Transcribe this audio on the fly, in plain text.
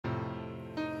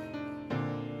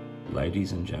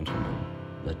Ladies and gentlemen,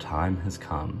 the time has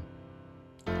come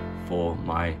for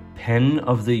my pen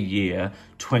of the year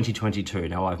 2022.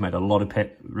 Now, I've made a lot of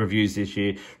pen reviews this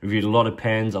year, reviewed a lot of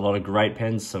pens, a lot of great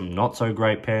pens, some not so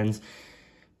great pens.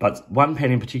 But one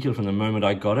pen in particular, from the moment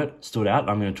I got it, stood out.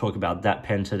 I'm going to talk about that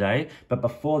pen today. But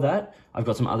before that, I've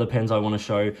got some other pens I want to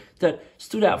show that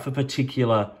stood out for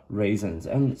particular reasons.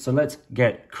 And so let's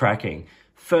get cracking.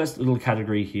 First little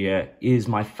category here is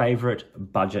my favorite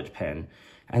budget pen.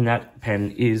 And that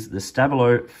pen is the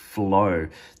Stabilo Flow.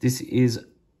 This is,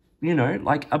 you know,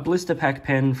 like a blister pack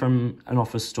pen from an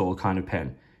office store kind of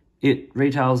pen. It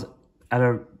retails at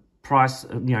a price,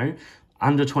 you know,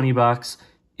 under 20 bucks.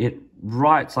 It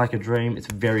writes like a dream. It's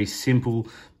very simple,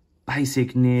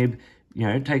 basic nib, you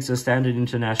know, takes a standard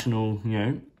international,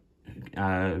 you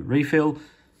know, refill.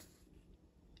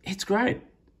 It's great.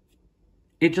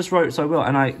 It just wrote so well.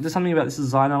 And there's something about this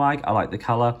design I like. I like the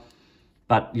color,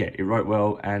 but yeah, it wrote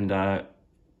well, and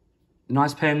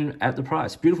nice pen at the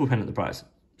price, beautiful pen at the price.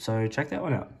 So check that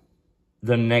one out.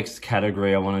 The next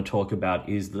category I want to talk about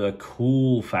is the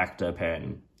cool factor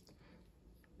pen.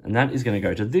 And that is going to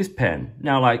go to this pen.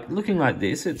 Now, like, looking like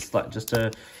this, it's like just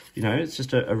a, you know, it's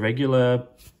just a regular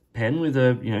pen with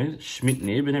a, you know, Schmidt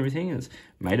nib and everything. It's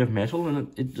made of metal,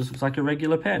 and it just looks like a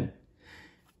regular pen.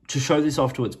 To show this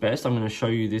off to its best, I'm going to show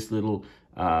you this little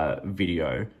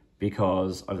video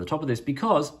over the top of this,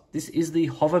 because this is the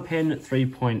Hover Pen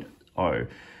 3.0.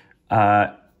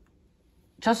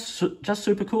 Just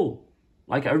super cool.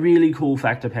 Like a really cool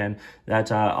factor pen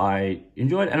that I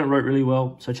enjoyed, and it wrote really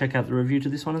well. So check out the review to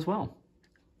this one as well.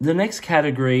 The next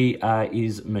category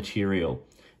is material.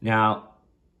 Now,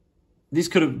 this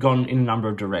could have gone in a number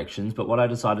of directions, but what I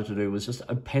decided to do was just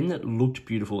a pen that looked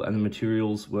beautiful and the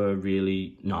materials were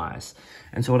really nice.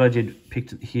 And so what I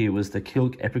picked here was the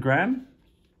Kilk Epigram.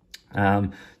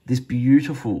 This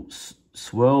beautiful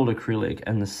swirled acrylic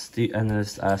and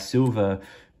the silver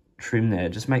trim there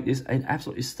just make this an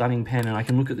absolutely stunning pen, and I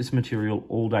can look at this material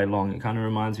all day long. It kind of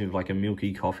reminds me of like a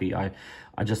milky coffee. I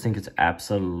just think it's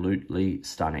absolutely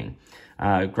stunning.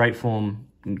 Great form,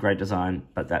 great design,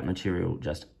 but that material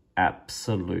just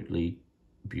absolutely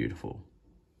beautiful.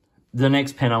 The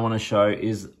next pen I want to show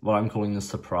is what I'm calling the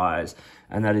surprise,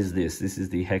 and that is this. This is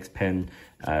the Hex Pen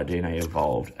DNA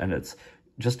Evolved, and it's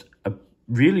just a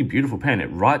really beautiful pen.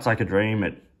 It writes like a dream.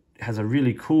 It has a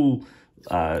really cool,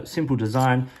 simple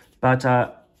design, but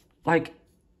like,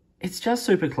 it's just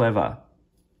super clever.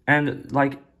 And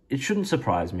like, it shouldn't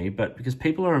surprise me, but because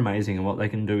people are amazing and what they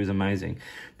can do is amazing.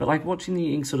 But like, watching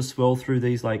the ink sort of swirl through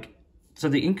these, like, so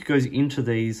the ink goes into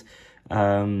these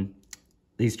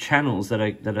channels that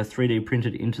are 3D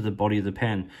printed into the body of the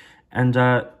pen, and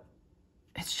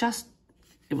it's just,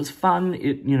 it was fun.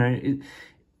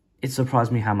 It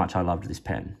surprised me how much I loved this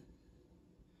pen.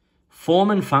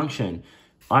 Form and function.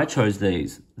 I chose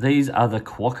these. These are the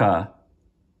Quokka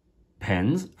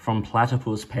pens from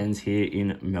Platypus Pens here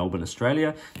in Melbourne,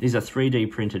 Australia. These are 3D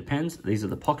printed pens. These are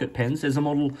the pocket pens. There's a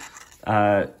model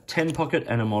 10 pocket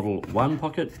and a model 1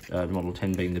 pocket, model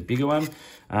 10 being the bigger one.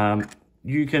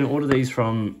 You can order these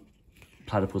from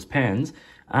Platypus Pens,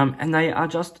 and they are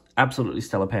just absolutely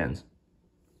stellar pens.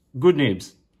 Good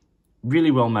nibs, really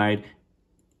well made.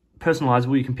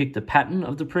 Personalizable. You can pick the pattern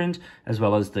of the print as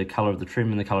well as the color of the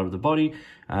trim and the color of the body,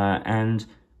 and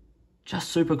just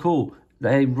super cool.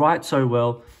 They write so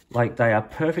well. Like, they are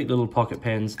perfect little pocket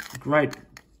pens. Great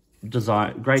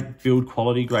design, great build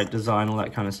quality, great design, all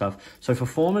that kind of stuff. So for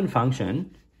form and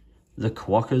function, the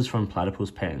Quokkas from Platypus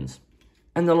Pens.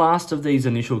 And the last of these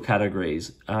initial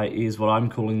categories is what I'm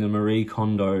calling the Marie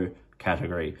Kondo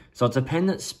category. So it's a pen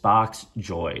that sparks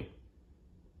joy.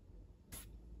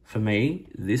 For me,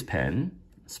 this pen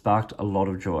sparked a lot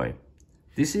of joy.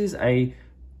 This is a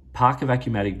Parker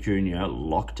Vacuumatic Junior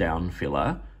lockdown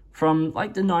filler from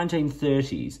like the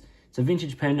 1930s. It's a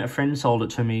vintage pen. A friend sold it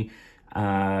to me,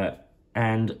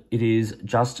 and it is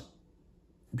just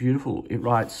beautiful. It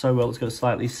writes so well. It's got a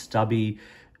slightly stubby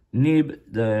nib.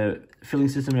 The filling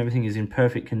system and everything is in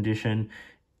perfect condition.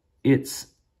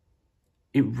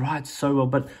 It writes so well,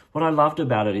 but what I loved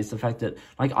about it is the fact that,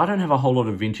 like, I don't have a whole lot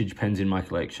of vintage pens in my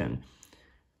collection,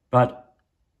 but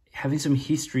having some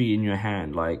history in your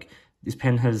hand, like, this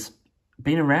pen has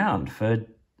been around for,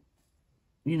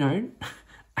 you know,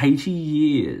 80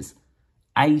 years.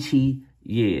 80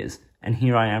 years. And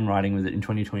here I am writing with it in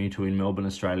 2022 in Melbourne,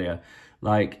 Australia.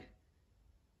 Like,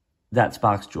 that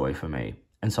sparks joy for me.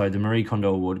 And so the Marie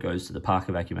Kondo Award goes to the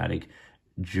Parker Vacuumatic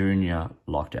Junior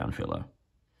Lockdown Filler.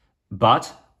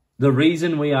 But the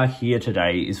reason we are here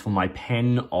today is for my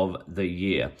pen of the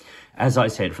year. As I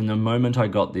said, from the moment I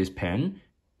got this pen,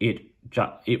 it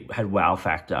it had wow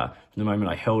factor from the moment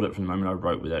I held it, from the moment I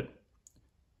wrote with it.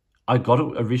 I got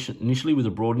it initially with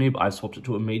a broad nib. I swapped it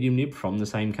to a medium nib from the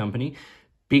same company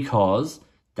because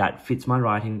that fits my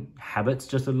writing habits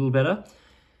just a little better.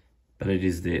 But it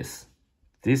is this.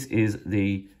 This is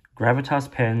the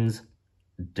Gravitas Pens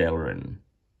Delrin.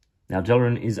 Now,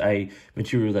 Delrin is a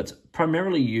material that's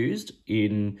primarily used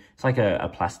in, it's like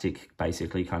a plastic,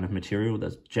 basically, kind of material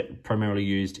that's primarily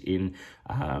used in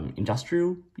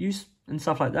industrial use and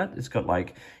stuff like that. It's got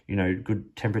like, you know,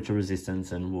 good temperature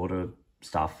resistance and water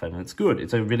stuff, and it's good.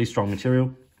 It's a really strong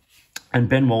material. And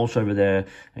Ben Walsh over there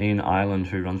in Ireland,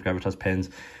 who runs Gravitas Pens,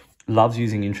 loves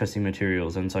using interesting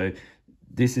materials. And so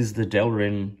this is the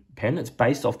Delrin pen. It's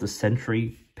based off the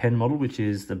Sentry pen model, which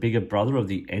is the bigger brother of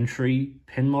the Entry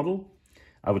pen model,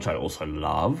 which I also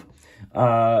love.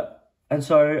 And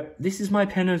so this is my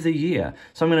pen of the year.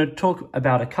 So I'm going to talk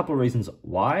about a couple of reasons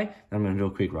why, and I'm going to do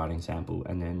a quick writing sample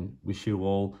and then wish you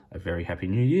all a very happy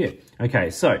new year. Okay,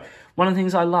 so one of the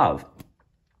things I love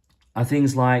are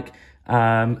things like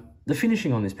the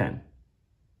finishing on this pen.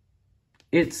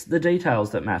 It's the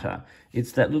details that matter.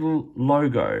 It's that little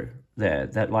logo there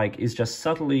that like is just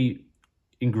subtly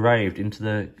engraved into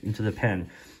the pen.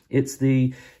 It's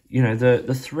the, you know,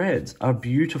 the threads are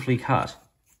beautifully cut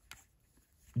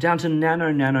down to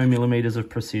nano millimeters of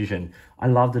precision. I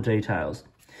love the details.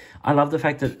 I love the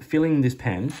fact that filling this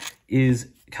pen is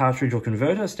cartridge or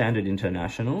converter, standard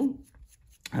international.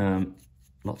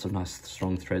 Lots of nice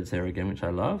strong threads there again, which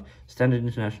I love. Standard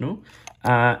international.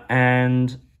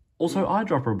 And also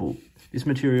eyedropperable. This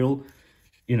material,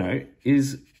 you know,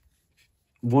 is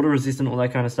water resistant, all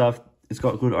that kind of stuff. It's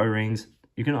got good O-rings.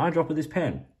 You can eyedropper this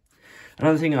pen.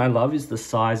 Another thing I love is the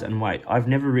size and weight. I've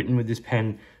never written with this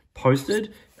pen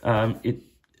posted. Although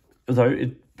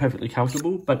it's perfectly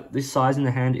comfortable, but this size in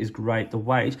the hand is great. The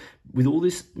weight, with all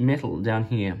this metal down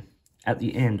here at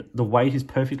the end, the weight is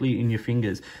perfectly in your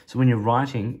fingers. So when you're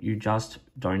writing, you just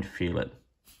don't feel it.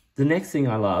 The next thing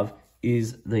I love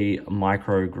is the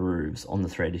micro grooves on the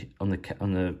thread, on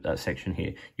the section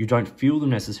here. You don't feel them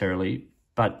necessarily,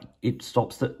 but it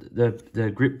stops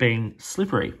the grip being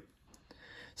slippery.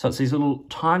 So it's these little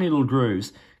tiny little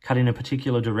grooves cut in a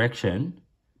particular direction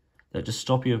that just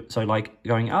stop you. So like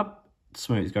going up,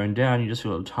 smooth, going down, you just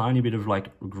feel a tiny bit of like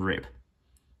grip.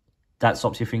 That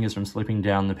stops your fingers from slipping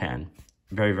down the pen.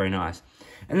 Very, very nice.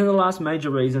 And then the last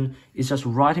major reason is just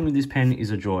writing with this pen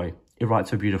is a joy. It writes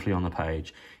so beautifully on the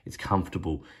page. It's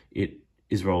comfortable. It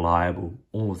is reliable.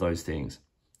 All of those things.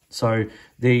 So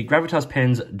the Gravitas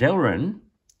Pens Delrin,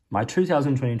 my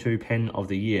 2022 pen of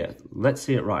the year. Let's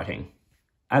see it writing.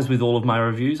 As with all of my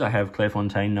reviews, I have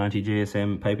Clairefontaine 90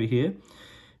 GSM paper here.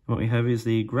 What we have is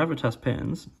the Gravitas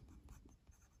Pens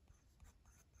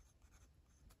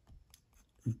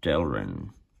Delrin.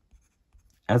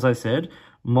 As I said,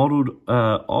 modelled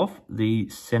off the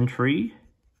Sentry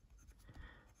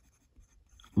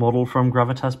model from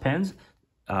Gravitas Pens.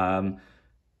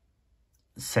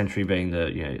 Sentry being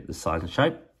the size and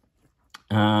shape.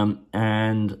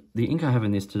 And the ink I have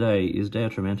in this today is Dea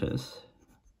Trementis.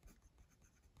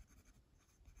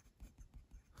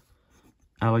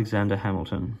 Alexander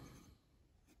Hamilton,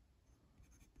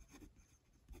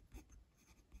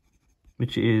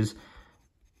 which is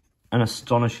an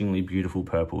astonishingly beautiful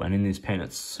purple. And in this pen,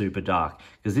 it's super dark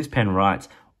because this pen writes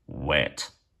wet.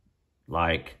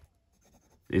 Like,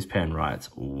 this pen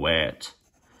writes wet.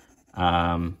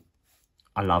 I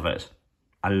love it.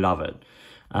 I love it.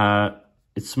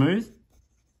 It's smooth.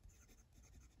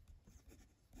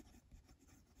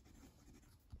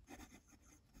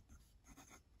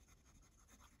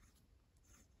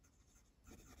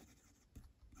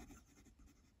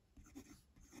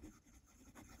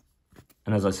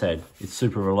 And as I said, it's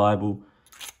super reliable.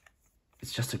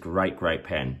 It's just a great, great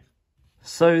pen.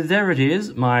 So there it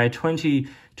is, my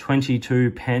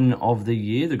 2022 pen of the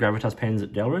year, the Gravitas Pens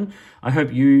at Delrin. I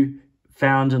hope you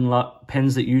found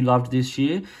pens that you loved this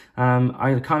year.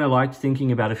 I kind of liked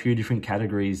thinking about a few different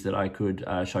categories that I could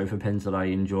show for pens that I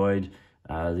enjoyed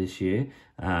this year.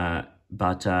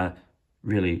 But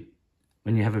really,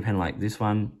 when you have a pen like this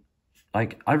one,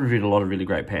 like, I reviewed a lot of really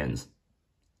great pens.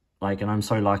 Like, and I'm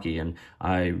so lucky, and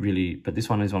but this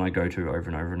one is one I go to over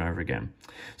and over and over again.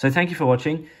 So thank you for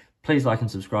watching. Please like and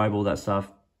subscribe, all that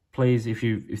stuff. Please, if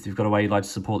you've got a way you'd like to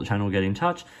support the channel, get in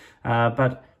touch.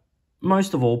 But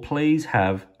most of all, please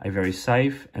have a very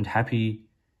safe and happy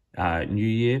new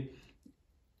year.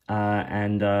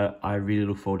 And I really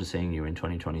look forward to seeing you in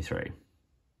 2023.